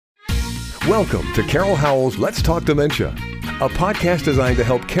Welcome to Carol Howell's Let's Talk Dementia, a podcast designed to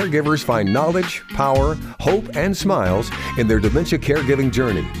help caregivers find knowledge, power, hope, and smiles in their dementia caregiving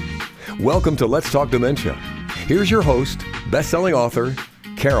journey. Welcome to Let's Talk Dementia. Here's your host, best-selling author,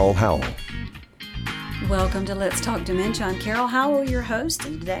 Carol Howell. Welcome to Let's Talk Dementia. I'm Carol Howell, your host,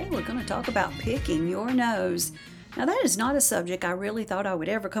 and today we're going to talk about picking your nose. Now, that is not a subject I really thought I would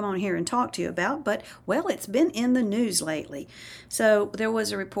ever come on here and talk to you about, but, well, it's been in the news lately. So there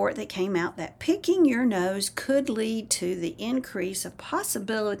was a report that came out that picking your nose could lead to the increase of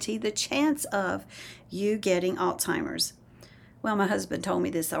possibility, the chance of you getting Alzheimer's. Well, my husband told me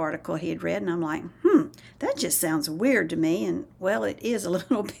this article he had read, and I'm like, that just sounds weird to me. And, well, it is a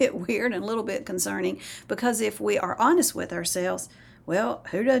little bit weird and a little bit concerning, because if we are honest with ourselves, well,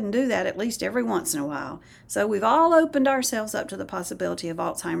 who doesn't do that at least every once in a while? So we've all opened ourselves up to the possibility of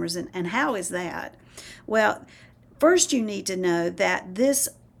Alzheimer's, and how is that? Well, first you need to know that this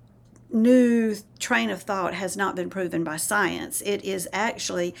new train of thought has not been proven by science. It is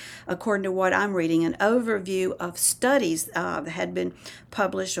actually, according to what I'm reading, an overview of studies that had been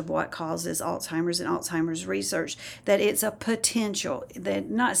published of what causes Alzheimer's and Alzheimer's research, that it's a potential. They're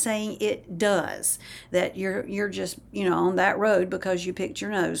not saying it does, that you're just, on that road because you picked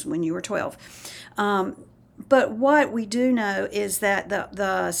your nose when you were 12. But what we do know is that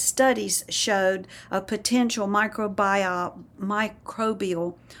the studies showed a potential microbial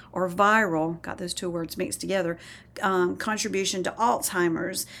or viral, got those two words mixed together, contribution to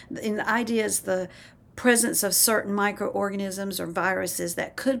Alzheimer's. And the idea is the presence of certain microorganisms or viruses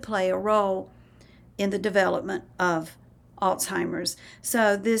that could play a role in the development of Alzheimer's.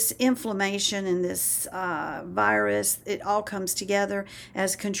 So this inflammation and this virus, it all comes together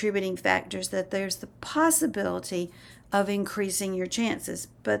as contributing factors that there's the possibility of increasing your chances,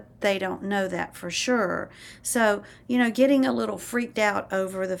 but they don't know that for sure. So, getting a little freaked out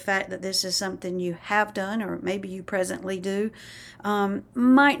over the fact that this is something you have done or maybe you presently do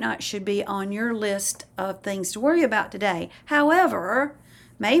should be on your list of things to worry about today. However,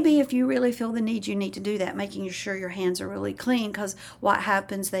 maybe if you really feel the need, you need to do that, making sure your hands are really clean, because what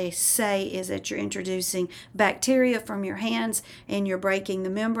happens, they say, is that you're introducing bacteria from your hands and you're breaking the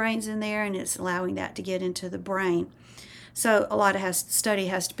membranes in there, and it's allowing that to get into the brain. So a lot of study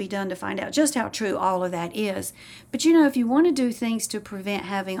has to be done to find out just how true all of that is. But if you want to do things to prevent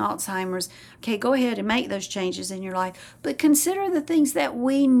having Alzheimer's, okay, go ahead and make those changes in your life. But consider the things that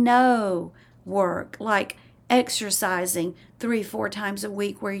we know work, like exercising 3-4 times a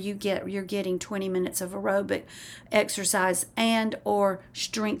week, where you're getting 20 minutes of aerobic exercise and or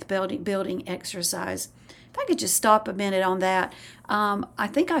strength building exercise. If I could just stop a minute on that, I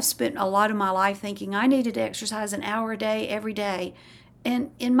think I've spent a lot of my life thinking I needed to exercise an hour a day every day.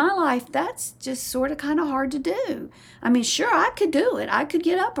 And in my life, that's just sort of kind of hard to do. I mean, sure, I could do it. I could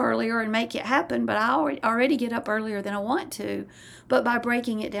get up earlier and make it happen, but I already get up earlier than I want to. But by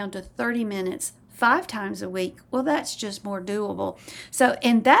breaking it down to 30 minutes, 5 times a week, well, that's just more doable. So,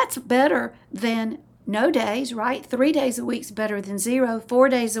 and that's better than no days, right? 3 days a week's better than 0. 4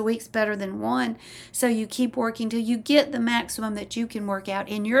 days a week's better than 1. So you keep working till you get the maximum that you can work out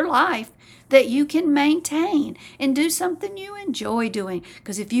in your life that you can maintain and do something you enjoy doing.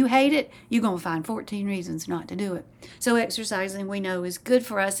 Because if you hate it, you're going to find 14 reasons not to do it. So exercising, we know, is good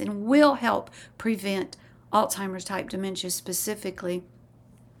for us and will help prevent Alzheimer's type dementia specifically.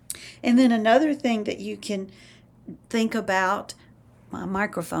 And then another thing that you can think about, my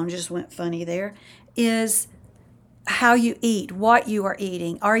microphone just went funny there, is how you eat, what you are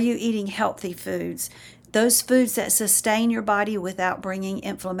eating. Are you eating healthy foods? Those foods that sustain your body without bringing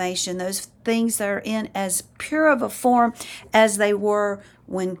inflammation, those things that are in as pure of a form as they were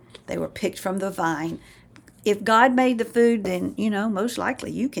when they were picked from the vine. If God made the food, then, most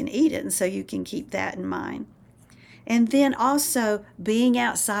likely you can eat it, and so you can keep that in mind. And then also being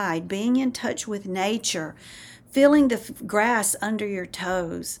outside, being in touch with nature, feeling the grass under your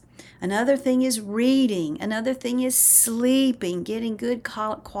toes. Another thing is reading. Another thing is sleeping, getting good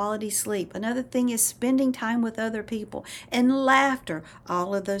quality sleep. Another thing is spending time with other people and laughter.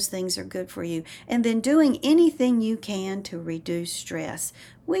 All of those things are good for you. And then doing anything you can to reduce stress.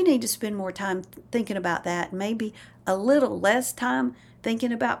 We need to spend more time thinking about that, maybe a little less time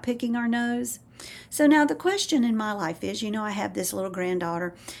thinking about picking our nose. So now the question in my life is, I have this little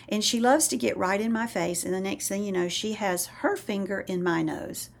granddaughter, and she loves to get right in my face, and the next thing you know, she has her finger in my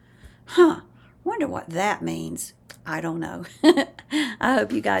nose. Wonder what that means. I don't know. I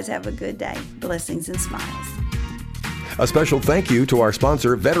hope you guys have a good day. Blessings and smiles. A special thank you to our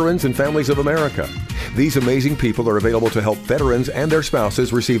sponsor, Veterans and Families of America. These amazing people are available to help veterans and their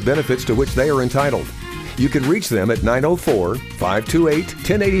spouses receive benefits to which they are entitled. You can reach them at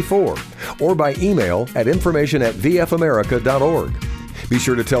 904-528-1084 or by email at information@vfamerica.org. Be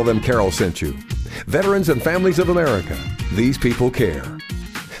sure to tell them Carol sent you. Veterans and Families of America, these people care.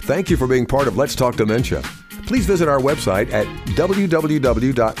 Thank you for being part of Let's Talk Dementia. Please visit our website at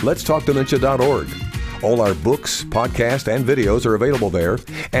www.letstalkdementia.org. All our books, podcasts, and videos are available there,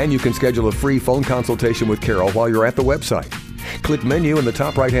 and you can schedule a free phone consultation with Carol while you're at the website. Click Menu in the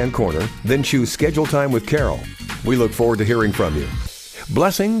top right-hand corner, then choose Schedule Time with Carol. We look forward to hearing from you.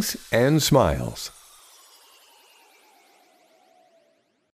 Blessings and smiles.